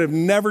 5, he would have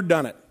never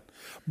done it.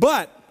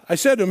 But I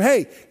said to him,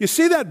 hey, you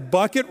see that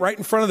bucket right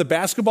in front of the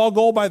basketball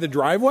goal by the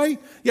driveway?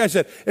 Yeah, I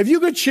said, if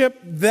you could chip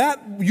that,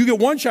 you get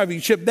one shot, if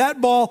you chip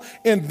that ball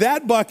in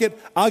that bucket,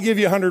 I'll give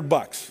you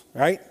 $100,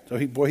 right? So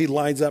he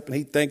lines up and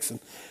he thinks and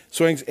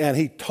swings, and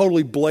he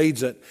totally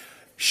blades it,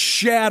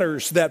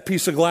 shatters that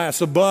piece of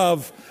glass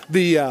above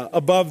the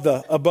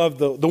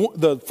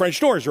French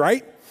doors,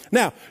 right?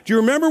 Now, do you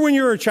remember when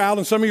you were a child,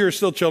 and some of you are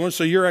still children,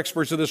 so you're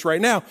experts at this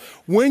right now,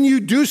 when you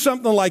do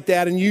something like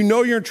that and you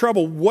know you're in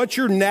trouble, what's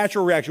your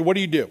natural reaction? What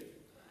do?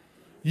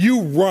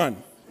 You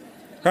run,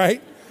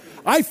 right?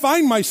 I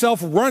find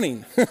myself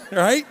running,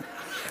 right?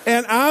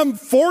 And I'm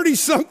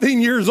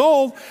 40-something years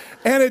old,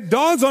 and it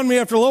dawns on me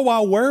after a little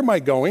while, where am I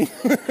going?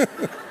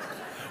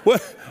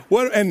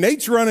 What? And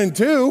Nate's running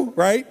too,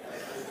 right?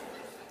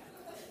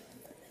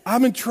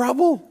 I'm in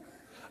trouble.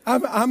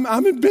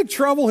 I'm in big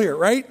trouble here,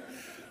 right?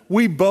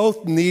 We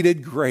both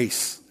needed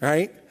grace,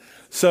 right?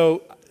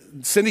 So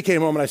Cindy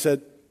came home and I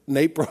said,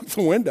 Nate broke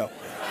the window.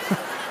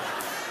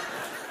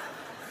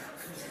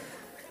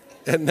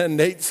 And then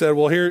Nate said,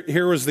 well,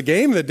 here was the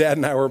game that Dad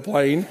and I were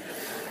playing.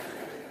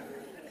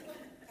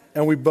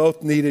 And we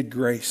both needed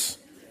grace.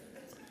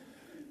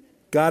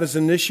 God has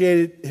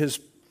initiated his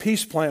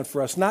peace plan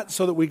for us, not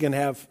so that we can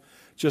have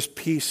just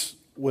peace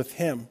with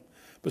him,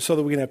 but so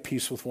that we can have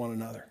peace with one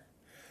another.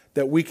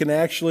 That we can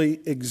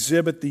actually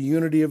exhibit the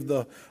unity of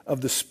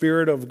the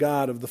Spirit of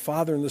God, of the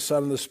Father and the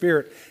Son and the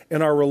Spirit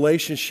in our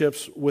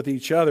relationships with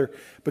each other.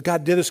 But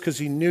God did this because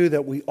he knew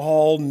that we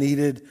all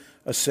needed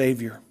a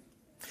Savior.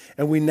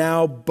 And we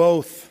now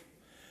both,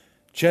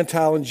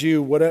 Gentile and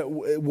Jew,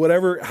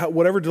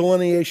 whatever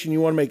delineation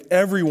you want to make,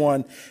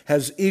 everyone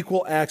has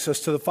equal access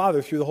to the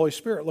Father through the Holy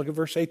Spirit. Look at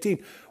verse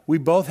 18. We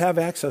both have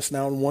access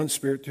now in one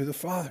Spirit through the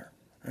Father,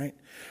 right?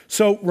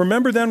 So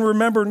remember then,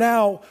 remember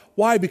now.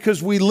 Why?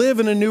 Because we live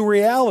in a new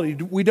reality.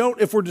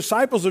 If we're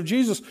disciples of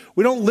Jesus,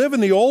 we don't live in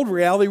the old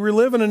reality, we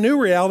live in a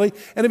new reality,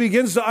 and it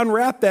begins to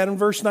unwrap that in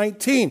verse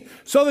 19.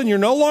 So then you're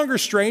no longer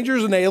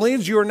strangers and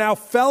aliens, you are now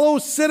fellow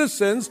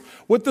citizens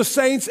with the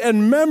saints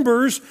and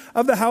members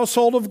of the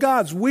household of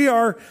God. We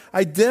are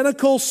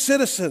identical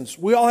citizens.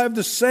 We all have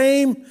the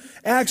same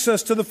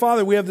access to the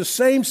Father. We have the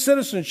same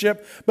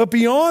citizenship, but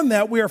beyond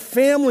that, we are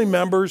family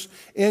members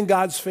in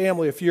God's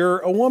family. If you're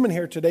a woman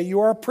here today,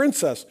 you are a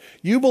princess.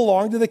 You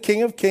belong to the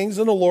King of Kings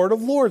and the Lord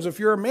of Lords. If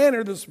you're a man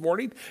here this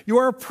morning, you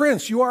are a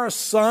prince. You are a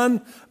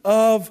son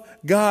of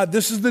God.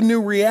 This is the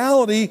new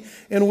reality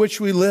in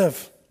which we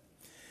live.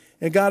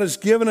 And God has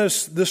given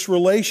us this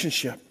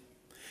relationship.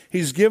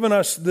 He's given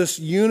us this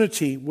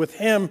unity with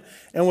him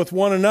and with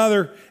one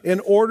another in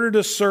order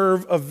to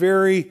serve a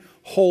very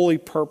holy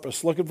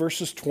purpose. Look at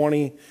verses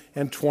 20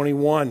 and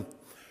 21.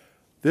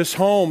 This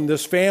home,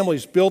 this family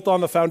is built on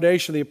the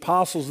foundation of the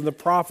apostles and the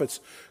prophets,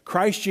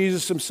 Christ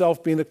Jesus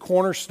himself being the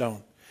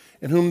cornerstone,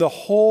 in whom the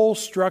whole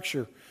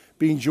structure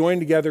being joined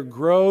together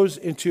grows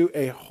into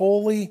a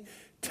holy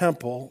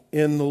temple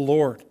in the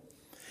Lord.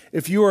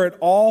 If you are at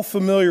all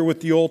familiar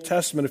with the Old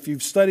Testament, if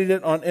you've studied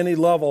it on any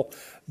level,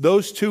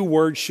 those two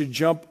words should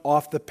jump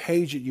off the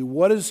page at you.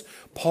 What is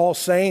Paul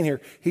saying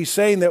here? He's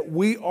saying that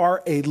we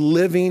are a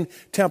living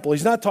temple.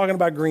 He's not talking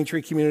about Green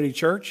Tree Community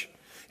Church.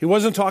 He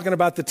wasn't talking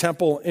about the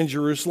temple in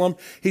Jerusalem.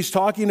 He's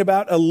talking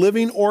about a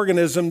living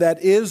organism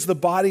that is the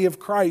body of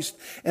Christ.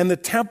 And the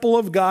temple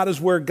of God is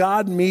where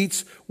God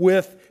meets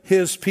with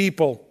his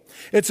people.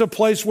 It's a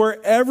place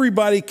where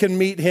everybody can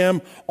meet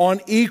him on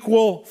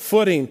equal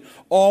footing,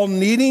 all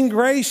needing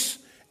grace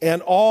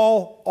and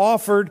all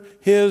offered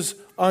his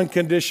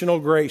unconditional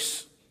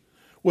grace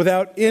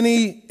without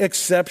any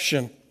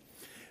exception.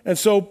 And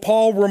so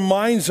Paul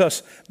reminds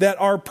us that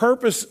our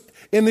purpose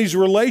in these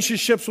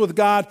relationships with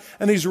God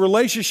and these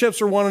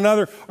relationships with one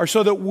another are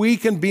so that we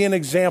can be an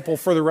example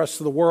for the rest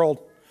of the world.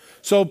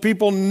 So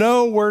people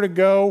know where to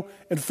go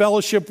and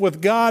fellowship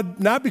with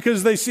God, not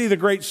because they see the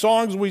great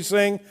songs we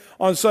sing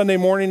on Sunday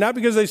morning, not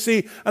because they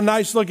see a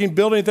nice looking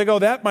building and think, oh,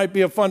 that might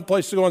be a fun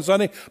place to go on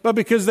Sunday, but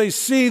because they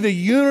see the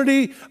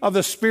unity of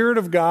the Spirit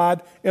of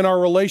God in our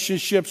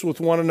relationships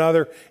with one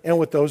another and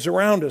with those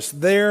around us.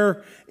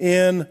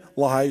 Therein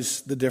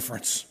lies the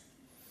difference.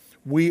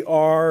 We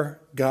are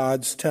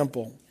God's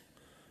temple.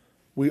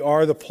 We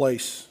are the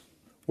place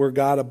where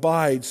God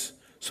abides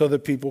so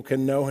that people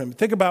can know him.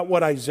 Think about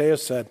what Isaiah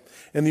said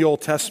in the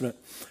Old Testament.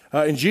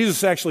 And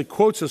Jesus actually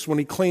quotes us when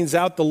he cleans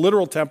out the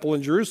literal temple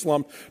in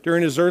Jerusalem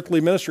during his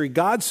earthly ministry.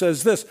 God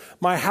says this,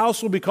 my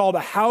house will be called a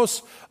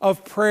house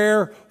of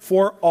prayer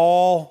for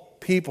all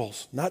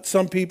peoples. Not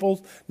some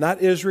peoples,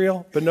 not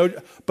Israel,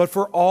 but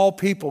for all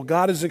people.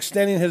 God is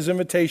extending his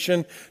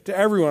invitation to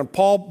everyone.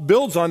 Paul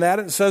builds on that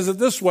and says it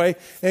this way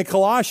in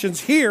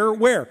Colossians. Here,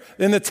 where?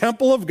 In the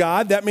temple of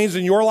God. That means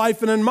in your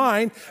life and in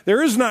mine,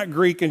 there is not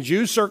Greek and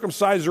Jew,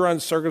 circumcised or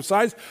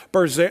uncircumcised,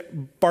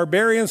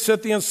 barbarian,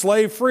 Scythian,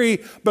 slave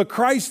free, but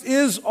Christ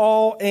is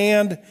all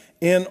and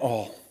in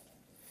all.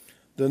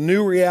 The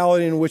new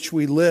reality in which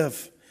we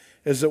live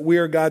is that we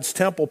are God's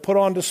temple, put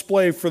on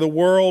display for the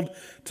world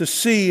to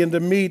see and to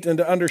meet and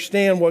to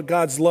understand what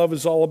God's love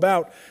is all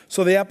about.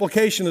 So the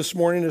application this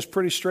morning is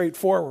pretty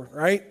straightforward,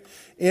 right?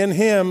 In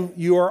him,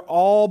 you are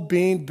all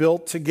being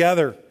built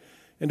together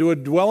into a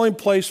dwelling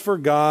place for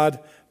God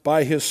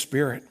by his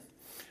Spirit.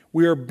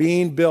 We are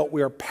being built.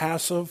 We are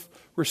passive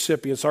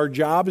recipients. Our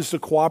job is to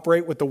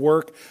cooperate with the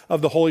work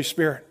of the Holy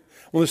Spirit.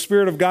 When the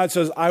Spirit of God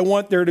says, I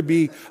want there to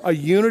be a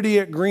unity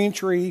at Green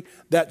Tree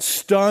that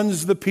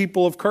stuns the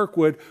people of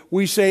Kirkwood,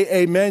 we say,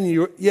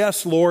 amen,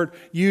 yes, Lord,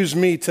 use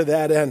me to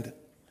that end.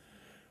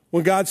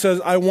 When God says,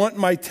 I want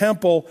my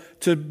temple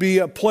to be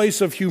a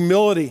place of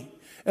humility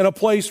and a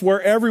place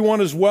where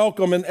everyone is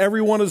welcome and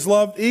everyone is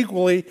loved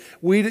equally,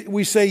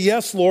 we say,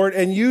 yes, Lord,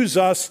 and use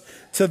us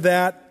to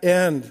that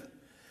end.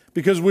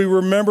 because we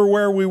remember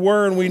where we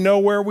were and we know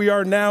where we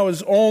are now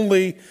is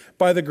only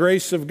by the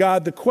grace of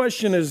God. The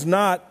question is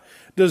not,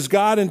 does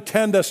God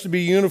intend us to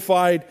be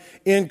unified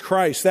in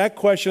Christ? That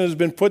question has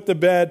been put to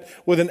bed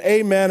with an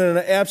amen and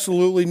an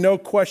absolutely no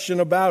question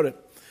about it.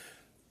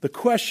 The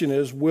question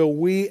is, will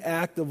we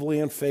actively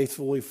and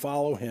faithfully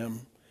follow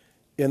him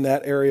in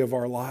that area of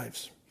our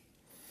lives?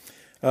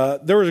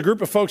 There was a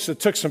group of folks that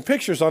took some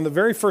pictures on the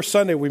very first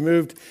Sunday we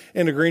moved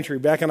into Green Tree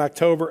back in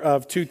October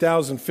of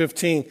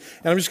 2015.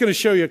 And I'm just going to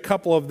show you a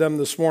couple of them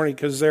this morning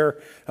because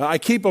I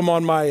keep them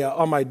on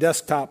my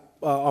desktop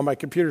on my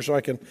computer so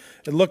I can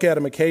look at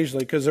them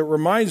occasionally because it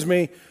reminds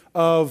me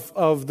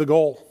of the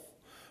goal.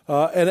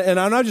 And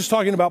I'm not just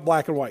talking about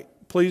black and white.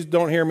 Please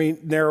don't hear me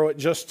narrow it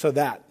just to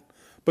that.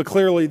 But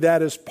clearly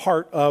that is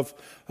part of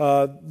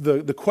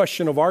the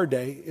question of our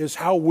day is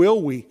how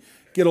will we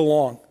get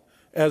along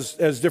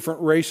as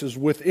different races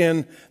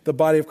within the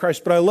body of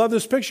Christ. But I love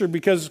this picture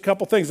because a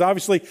couple things.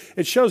 Obviously,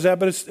 it shows that,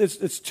 but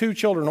it's two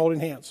children holding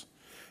hands.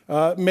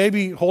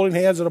 Maybe holding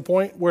hands at a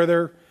point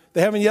where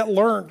they haven't yet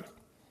learned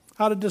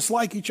how to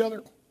dislike each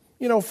other,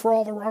 for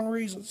all the wrong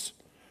reasons.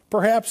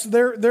 Perhaps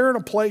they're in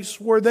a place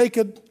where they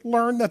could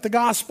learn that the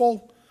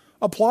gospel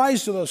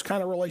applies to those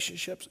kind of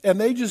relationships,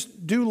 and they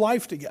just do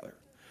life together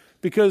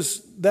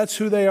because that's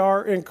who they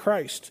are in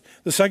Christ.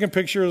 The second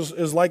picture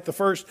is like the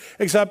first,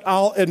 except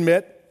I'll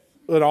admit,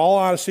 in all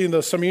honesty,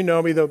 some of you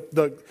know me,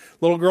 the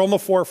little girl in the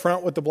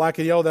forefront with the black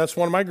and yellow, that's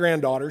one of my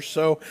granddaughters.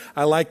 So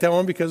I like that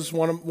one because it's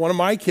one of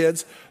my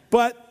kids.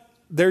 But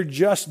they're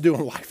just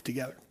doing life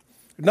together.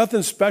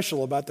 Nothing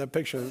special about that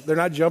picture. They're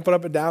not jumping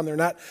up and down. They're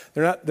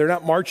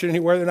not marching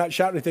anywhere. They're not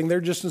shouting anything. They're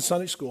just in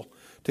Sunday school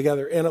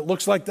together. And it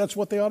looks like that's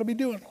what they ought to be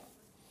doing.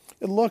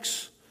 It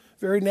looks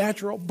very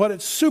natural, but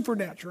it's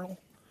supernatural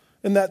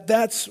in that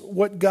that's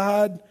what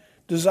God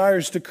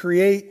desires to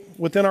create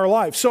within our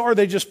lives. So are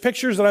they just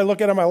pictures that I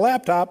look at on my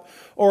laptop,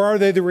 or are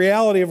they the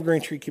reality of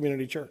Green Tree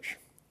Community Church?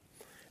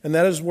 And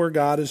that is where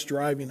God is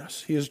driving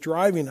us. He is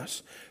driving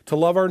us to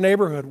love our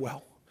neighborhood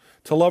well,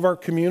 to love our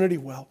community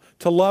well,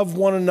 to love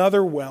one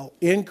another well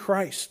in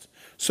Christ,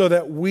 so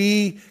that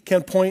we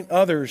can point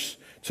others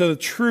to the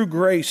true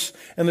grace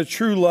and the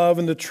true love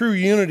and the true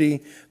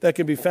unity that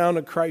can be found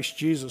in Christ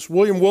Jesus.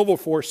 William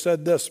Wilberforce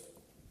said this.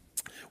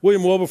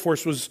 William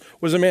Wilberforce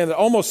was a man that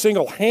almost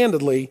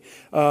single-handedly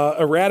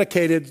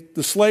eradicated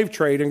the slave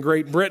trade in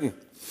Great Britain,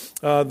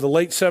 the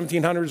late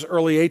 1700s,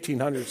 early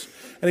 1800s.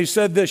 And he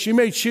said this, "You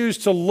may choose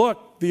to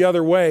look the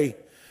other way,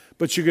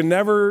 but you can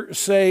never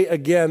say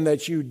again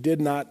that you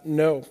did not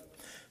know."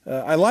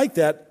 I like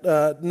that,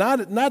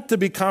 not to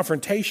be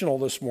confrontational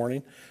this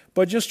morning,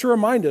 but just to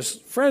remind us,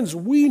 friends,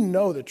 we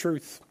know the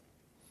truth.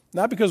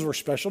 Not because we're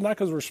special, not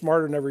because we're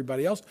smarter than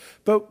everybody else,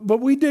 but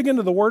we dig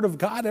into the Word of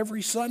God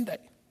every Sunday.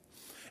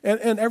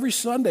 And every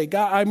Sunday,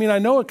 God, I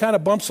know it kind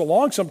of bumps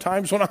along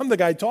sometimes when I'm the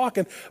guy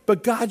talking,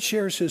 but God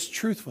shares his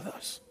truth with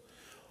us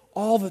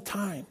all the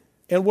time.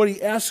 And what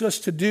he asks us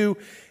to do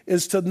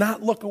is to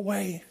not look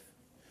away,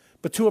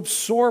 but to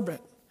absorb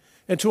it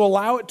and to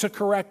allow it to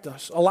correct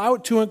us, allow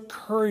it to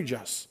encourage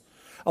us,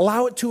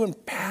 allow it to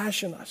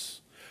impassion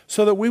us,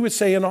 so that we would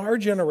say in our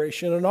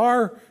generation, in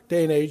our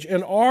day and age,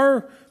 in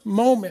our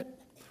moment,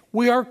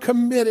 we are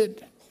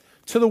committed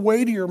to the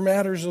weightier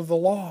matters of the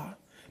law,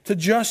 to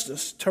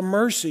justice, to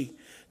mercy,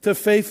 to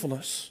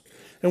faithfulness.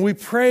 And we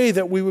pray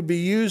that we would be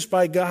used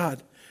by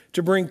God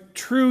to bring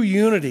true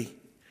unity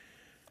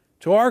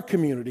to our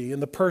community in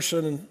the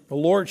person and the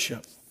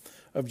lordship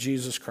of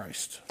Jesus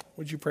Christ.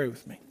 Would you pray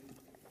with me?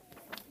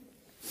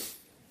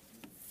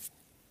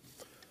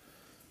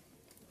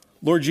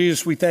 Lord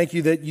Jesus, we thank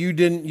you that you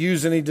didn't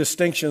use any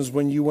distinctions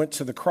when you went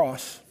to the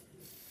cross.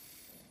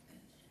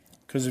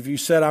 Because if you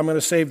said, I'm going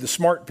to save the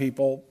smart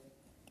people,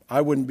 I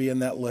wouldn't be in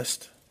that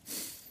list.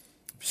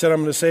 If you said, I'm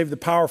going to save the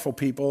powerful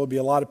people, there'll be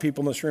a lot of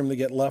people in this room that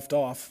get left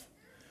off.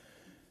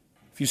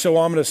 If you said,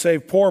 well, I'm going to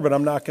save poor, but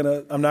I'm not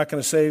going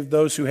to save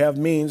those who have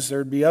means,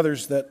 there'd be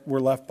others that were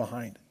left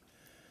behind.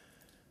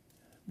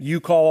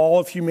 You call all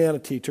of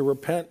humanity to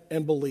repent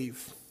and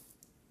believe.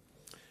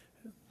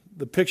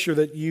 The picture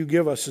that you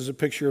give us is a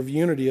picture of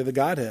unity of the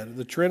Godhead, of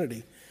the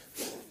Trinity.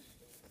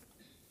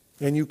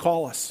 And you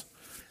call us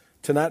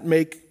to not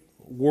make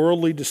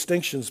worldly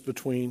distinctions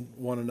between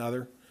one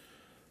another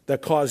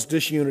that cause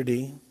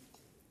disunity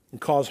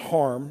and cause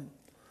harm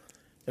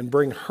and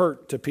bring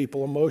hurt to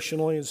people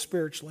emotionally and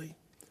spiritually.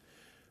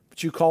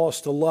 But you call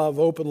us to love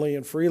openly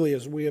and freely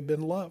as we have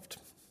been loved,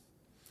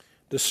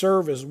 to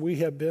serve as we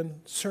have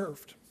been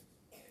served.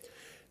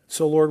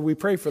 So, Lord, we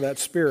pray for that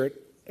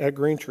spirit at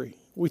Green Tree.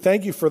 We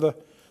thank you for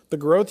the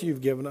growth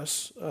you've given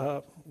us.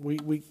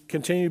 We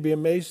continue to be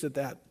amazed at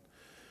that.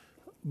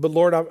 But,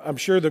 Lord, I'm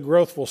sure the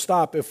growth will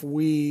stop if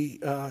we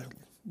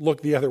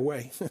look the other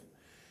way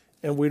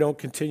and we don't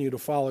continue to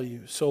follow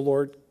you. So,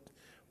 Lord,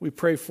 we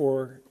pray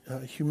for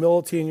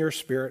humility in your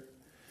spirit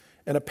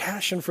and a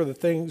passion for the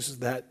things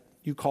that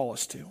you call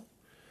us to.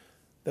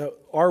 That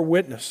our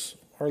witness,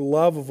 our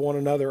love of one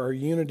another, our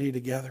unity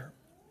together.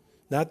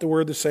 Not that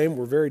we're the same,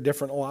 we're very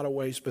different in a lot of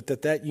ways, but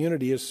that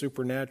unity is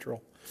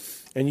supernatural.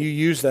 and you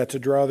use that to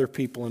draw other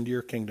people into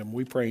your kingdom.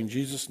 We pray in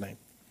Jesus' name.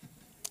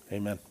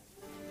 Amen.